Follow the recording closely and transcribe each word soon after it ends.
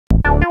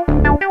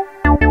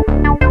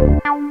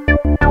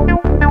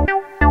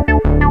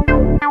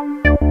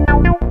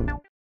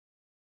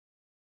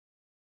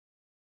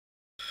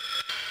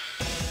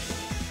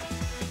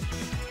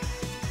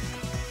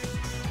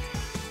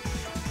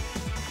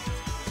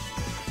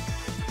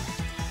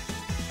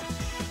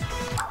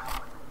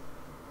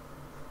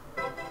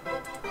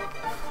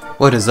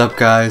What is up,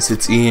 guys?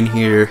 It's Ian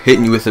here,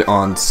 hitting you with it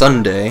on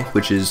Sunday,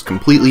 which is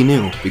completely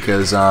new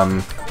because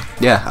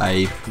yeah,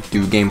 I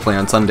do gameplay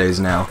on Sundays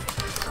now.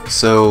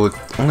 So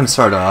I'm gonna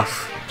start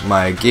off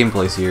my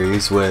gameplay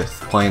series with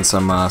playing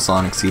some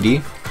Sonic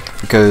CD,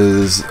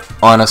 because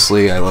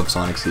honestly I love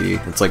Sonic CD.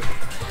 It's like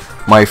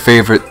my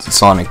favorite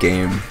Sonic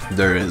game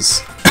there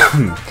is.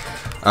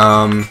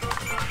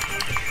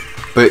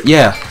 But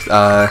yeah,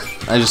 I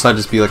just thought it'd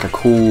just be like a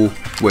cool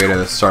way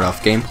to start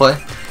off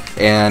gameplay.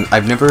 And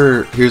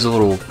here's a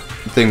little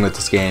thing with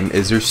this game,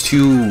 is there's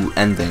two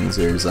endings.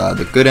 There's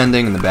the good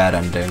ending and the bad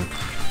ending.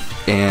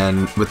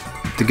 And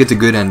to get the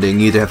good ending,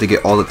 you either have to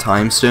get all the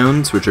time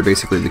stones, which are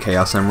basically the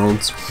Chaos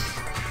Emeralds,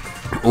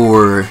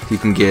 or you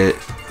can get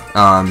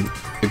a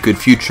good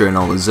future in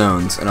all the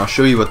zones. And I'll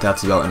show you what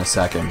that's about in a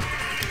second.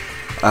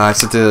 I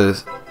set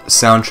the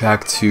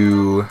soundtrack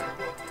to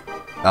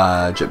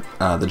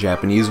the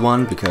Japanese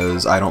one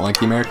because I don't like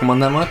the American one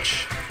that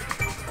much.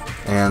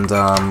 And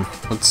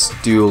let's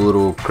do a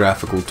little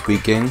graphical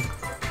tweaking.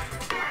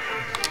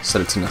 Set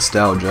it to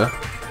nostalgia.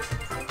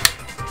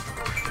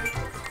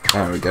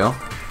 There we go.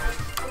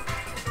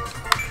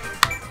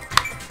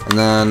 And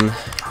then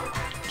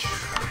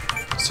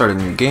start a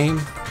new game.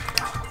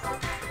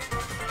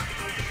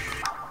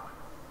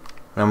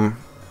 We're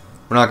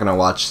not gonna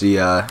watch the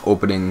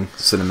opening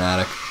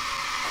cinematic.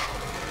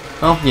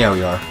 Oh, yeah,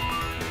 we are.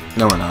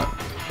 No, we're not.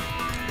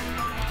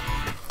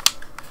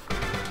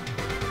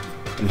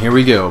 And here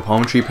we go,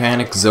 Palm Tree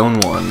Panic Zone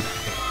 1.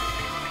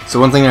 So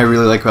one thing I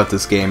really like about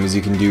this game is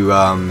you can do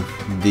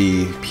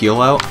the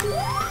peel out,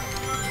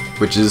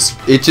 which is,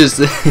 it's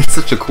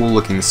such a cool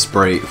looking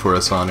sprite for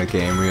a Sonic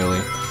game,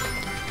 really.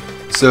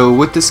 So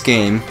with this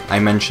game, I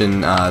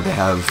mentioned they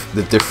have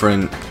the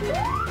different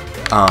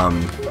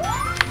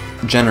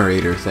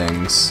generator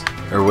things,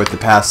 or with the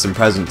past and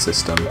present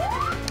system.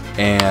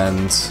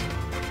 And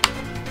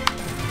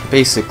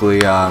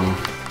basically,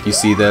 you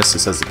see this, it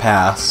says the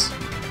past.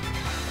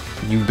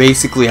 You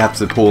basically have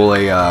to pull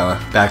a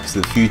Back to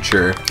the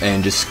Future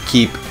and just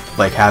keep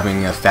like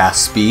having a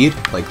fast speed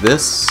like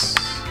this,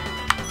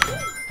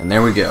 and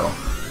there we go.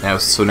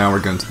 So now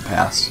we're going to the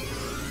past.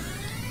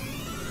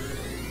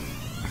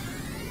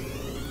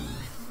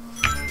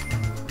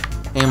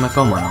 And my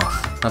phone went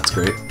off. That's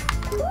great.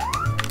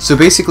 So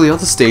basically all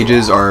the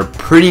stages are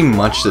pretty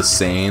much the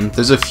same.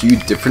 There's a few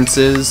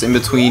differences in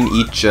between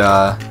each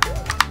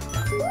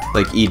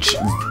each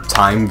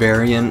time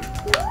variant.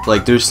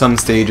 Like, there's some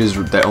stages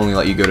that only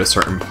let you go to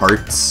certain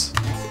parts,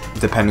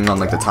 depending on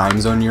like the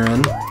time zone you're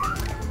in.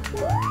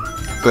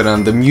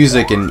 But the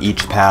music in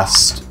each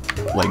past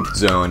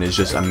zone is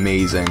just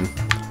amazing.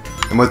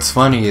 And what's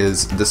funny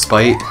is,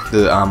 despite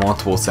the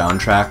multiple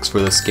soundtracks for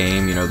this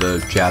game, you know, the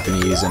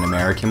Japanese and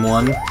American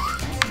one,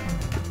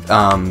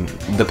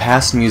 the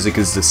past music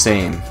is the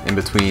same in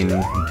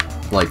between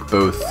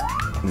both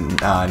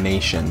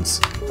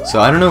nations. So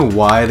I don't know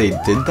why they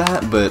did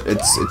that, but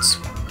it's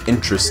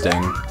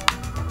interesting.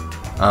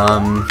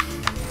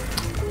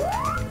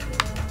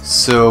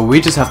 So we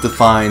just have to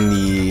find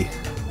the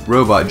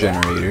robot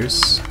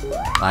generators.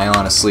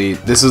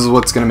 This is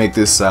what's gonna make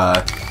this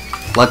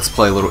Let's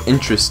Play a little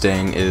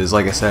interesting, is,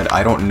 like I said,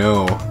 I don't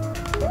know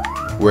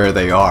where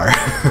they are.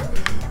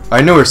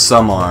 I know where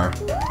some are.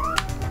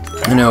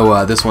 I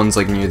know this one's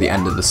like near the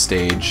end of the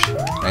stage.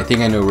 I think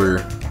I know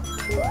where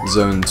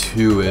Zone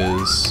 2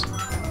 is.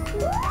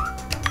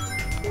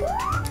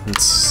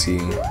 Let's see.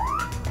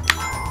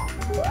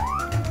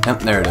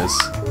 Yep, there it is.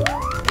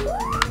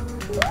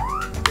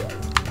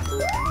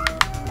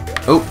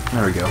 Oh,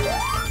 there we go.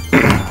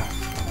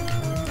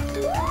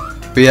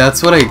 But yeah,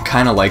 that's what I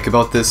kind of like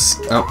about this.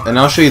 Oh, and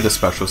I'll show you the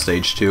special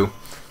stage too,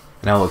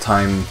 and how the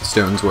time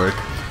stones work.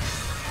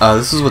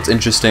 This is what's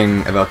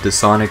interesting about this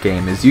Sonic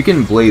game, is you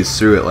can blaze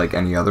through it like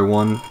any other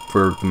one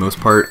for the most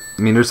part.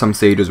 I mean, there's some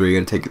stages where you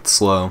gotta take it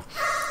slow,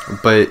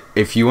 but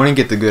if you want to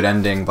get the good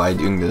ending by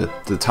doing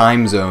the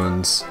time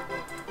zones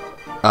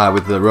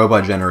with the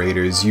robot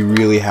generators, you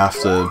really have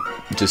to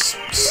just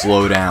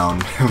slow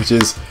down, which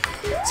is,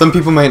 some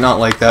people might not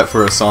like that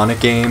for a Sonic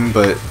game,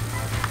 but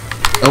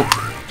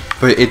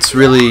it's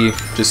really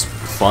just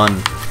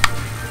fun,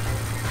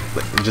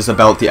 just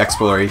about the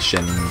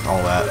exploration and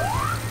all that.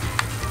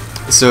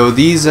 So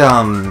these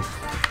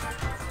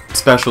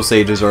special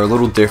stages are a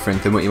little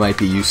different than what you might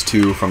be used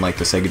to from like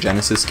the Sega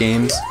Genesis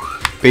games.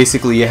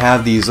 Basically, you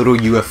have these little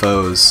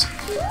UFOs,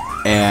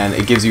 and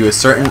it gives you a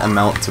certain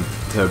amount to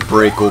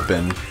break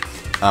open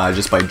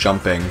just by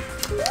jumping,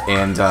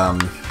 and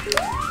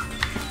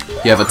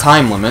you have a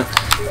time limit,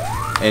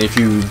 and if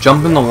you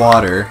jump in the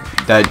water,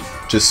 that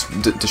just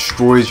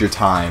destroys your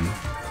time.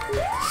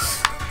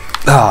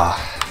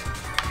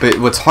 But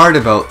what's hard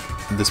about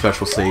the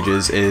special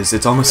stages is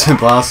it's almost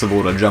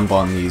impossible to jump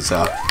on these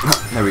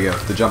there we go,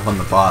 to jump on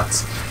the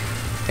bots.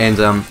 And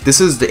this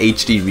is the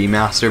HD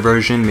remaster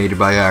version made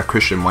by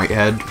Christian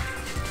Whitehead.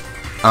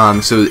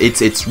 So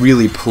it's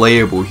really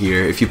playable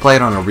here. If you play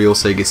it on a real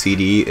Sega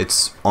CD,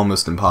 it's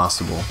almost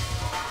impossible,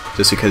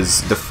 just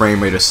because the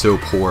frame rate is so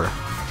poor.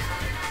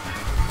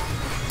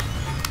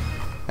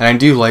 And I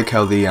do like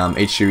how the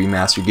HD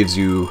remaster gives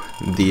you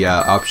the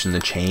option to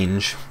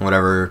change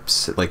whatever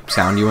like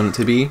sound you want it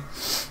to be.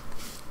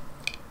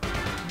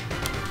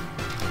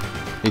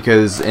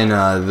 Because in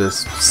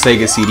this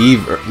Sega CD,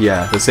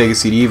 the Sega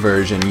CD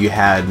version, you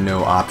had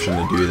no option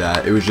to do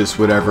that. It was just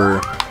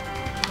whatever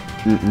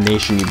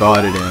nation you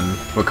bought it in,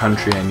 what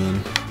country I mean.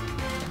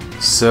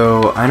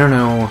 So I don't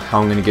know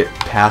how I'm gonna get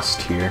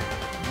past here.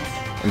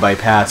 And by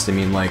past, I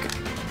mean like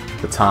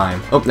the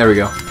time. Oh, there we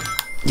go.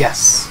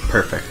 Yes,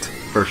 perfect.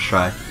 First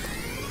try.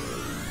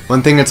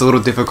 One thing that's a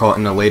little difficult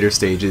in the later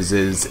stages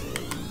is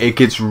it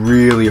gets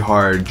really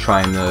hard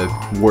trying to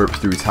warp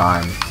through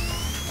time.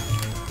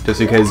 Just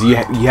because you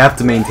have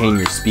to maintain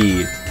your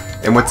speed.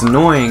 And what's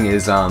annoying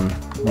is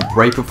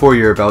right before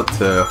you're about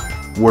to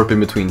warp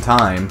in between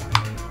time,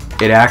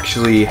 it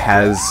actually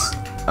has,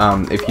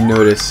 if you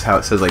notice how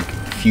it says like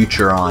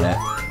future on it,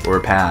 or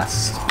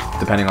past,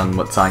 depending on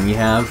what sign you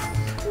have,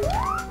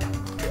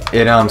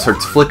 it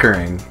starts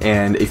flickering,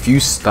 and if you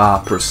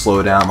stop or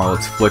slow down while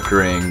it's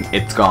flickering,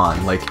 it's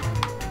gone. Like,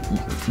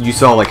 you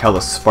saw like how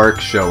the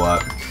sparks show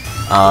up.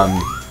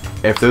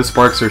 If those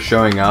sparks are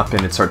showing up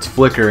and it starts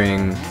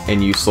flickering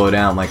and you slow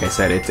down, like I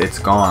said, it's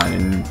gone,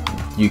 and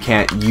you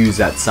can't use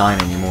that sign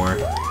anymore.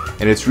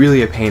 And it's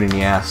really a pain in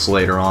the ass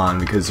later on,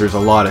 because there's a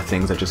lot of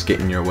things that just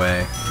get in your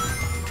way.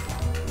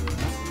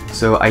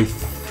 So I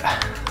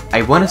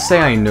want to say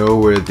I know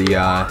where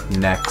the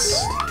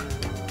next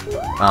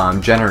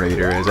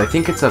generator is. I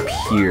think it's up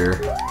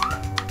here.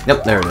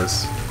 Yep, there it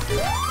is.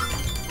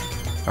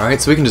 Alright,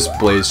 so we can just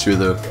blaze through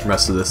the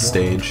rest of this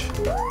stage.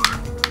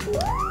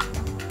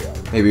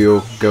 Maybe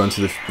we'll go into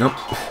the... Nope.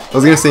 I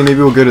was gonna say maybe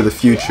we'll go to the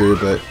future,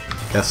 but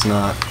guess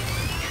not.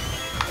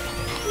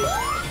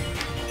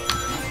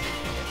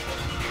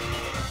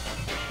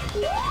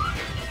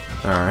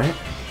 Alright.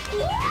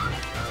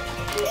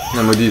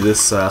 Then we'll do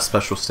this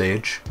special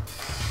stage.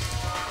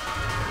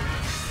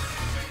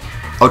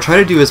 I'll try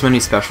to do as many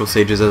special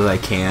stages as I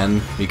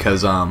can,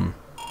 because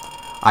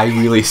I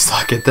really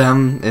suck at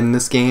them in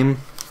this game.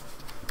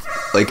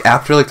 Like,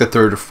 after like the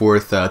third or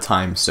fourth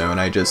time zone,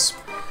 I just...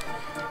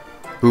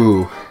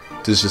 Ooh,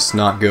 does just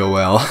not go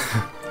well.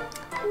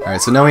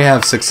 Alright, so now we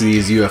have 6 of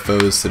these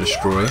UFOs to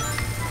destroy.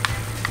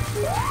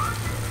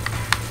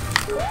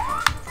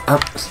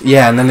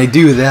 Yeah, and then they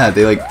do that,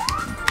 they like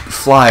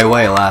fly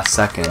away last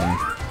second.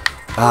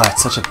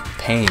 It's such a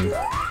pain.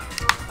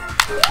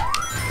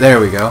 There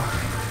we go.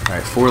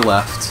 Alright, 4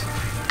 left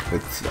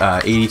with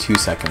 82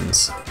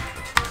 seconds.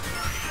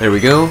 There we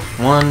go.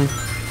 1.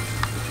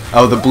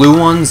 Oh, the blue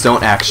ones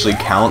don't actually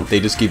count, they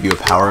just give you a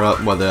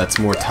power-up, whether that's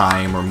more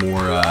time or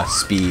more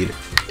speed.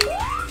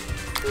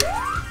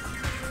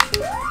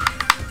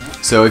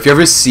 So if you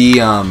ever see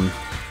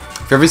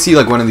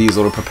like one of these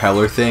little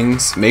propeller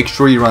things, make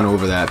sure you run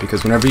over that,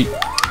 because whenever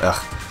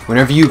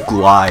you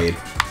glide,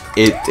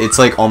 it's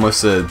like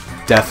almost a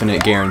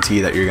definite guarantee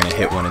that you're gonna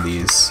hit one of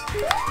these.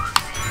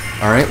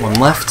 Alright, 1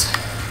 left.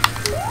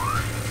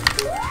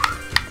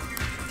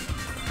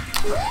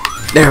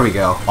 There we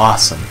go.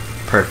 Awesome.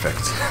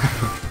 Perfect.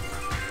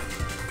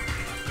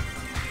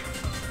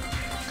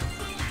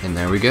 And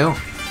there we go.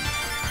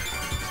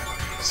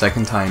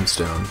 Second time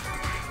stone.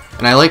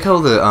 And I like how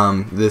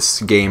the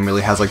this game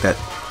really has like that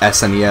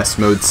SNES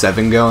Mode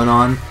 7 going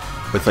on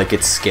with like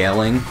its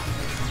scaling.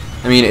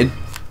 I mean, it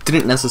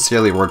didn't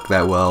necessarily work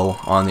that well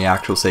on the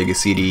actual Sega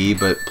CD,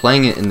 but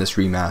playing it in this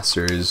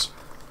remaster is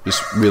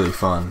just really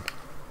fun.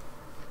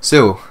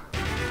 So,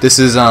 this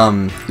is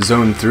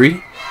Zone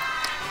 3.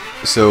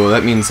 So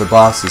that means the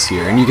boss is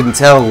here, and you can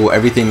tell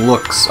everything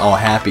looks all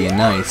happy and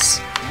nice.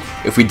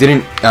 If we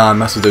didn't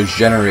mess with those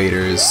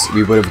generators,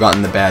 we would have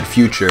gotten the bad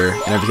future,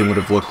 and everything would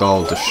have looked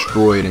all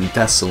destroyed and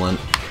desolate.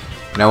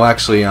 And I'll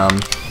actually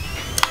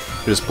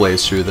just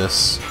blaze through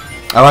this.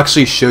 I'll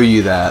actually show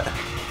you that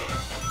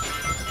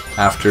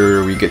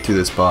after we get through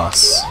this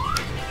boss.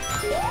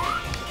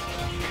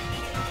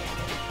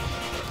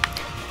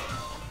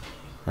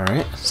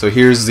 Alright, so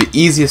here's the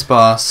easiest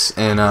boss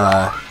in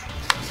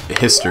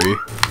history.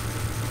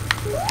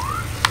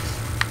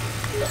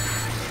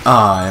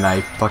 And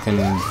I fucking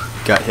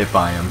got hit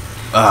by him.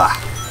 Oh.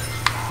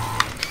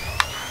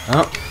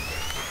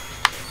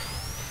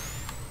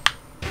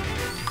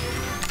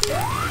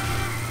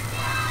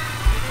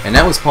 And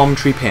that was Palm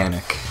Tree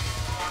Panic.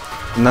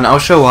 And then I'll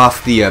show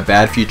off the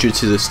bad future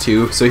to this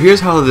too. So here's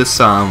how this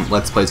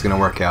Let's Play is going to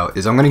work out.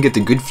 Is I'm going to get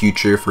the good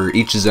future for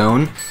each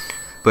zone,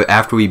 but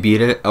after we beat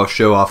it, I'll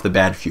show off the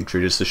bad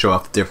future just to show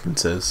off the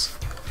differences.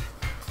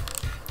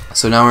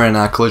 So now we're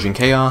in Collision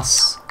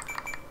Chaos,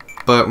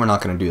 but we're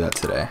not going to do that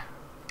today.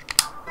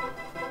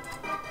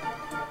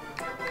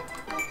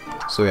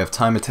 So we have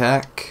Time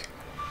Attack.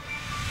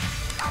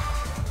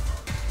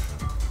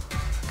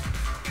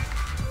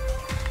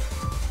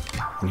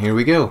 And here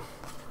we go.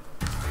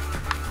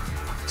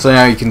 So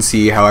now you can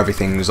see how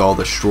everything is all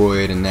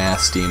destroyed and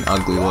nasty and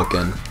ugly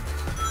looking.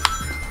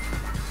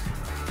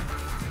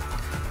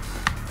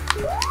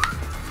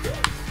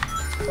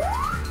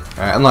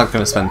 Alright, I'm not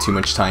going to spend too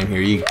much time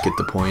here, you get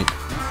the point.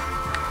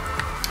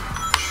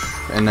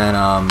 And then,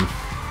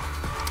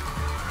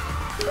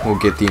 we'll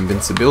get the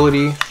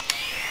invincibility.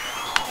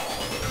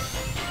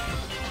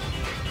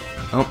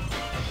 Oh,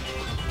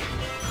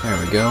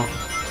 there we go.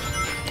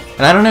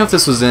 And I don't know if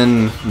this was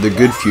in the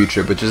good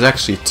future, but there's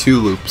actually 2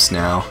 loops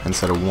now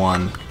instead of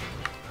 1.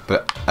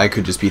 But I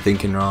could just be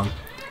thinking wrong.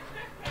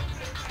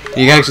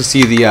 You can actually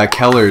see the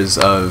colors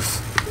of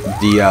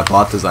the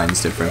bot design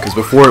is different, because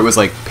before it was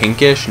like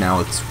pinkish, now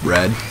it's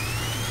red.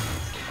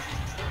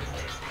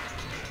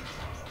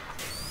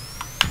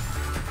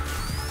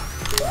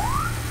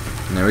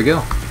 And there we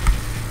go.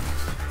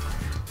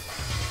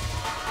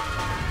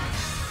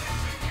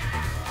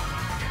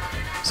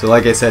 So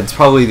like I said, it's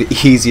probably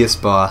the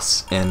easiest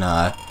boss in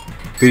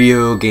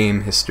video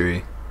game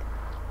history.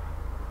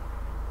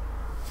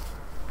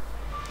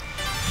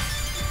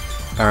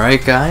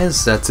 Alright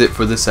guys, that's it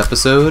for this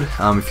episode.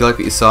 If you like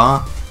what you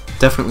saw,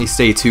 definitely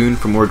stay tuned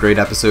for more great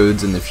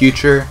episodes in the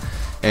future.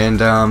 And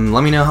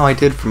let me know how I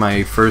did for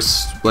my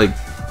first, like,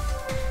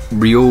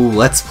 real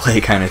Let's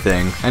Play kind of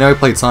thing. I know I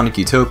played Sonic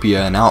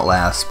Utopia and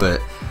Outlast, but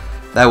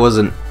that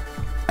wasn't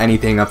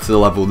anything up to the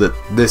level that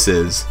this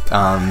is.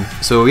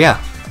 So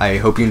yeah, I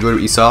hope you enjoyed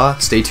what you saw.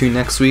 Stay tuned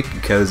next week,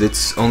 because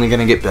it's only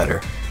gonna get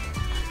better.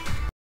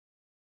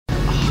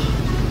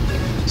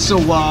 So,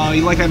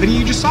 you like that video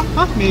you just saw?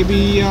 Huh? Maybe,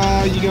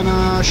 you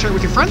gonna share it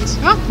with your friends?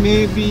 Huh?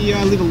 Maybe,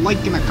 leave a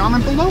like and a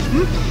comment below?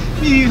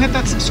 Maybe you hit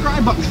that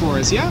subscribe button for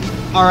us, yeah?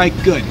 Alright,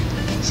 good.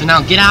 So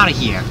now get out of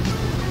here.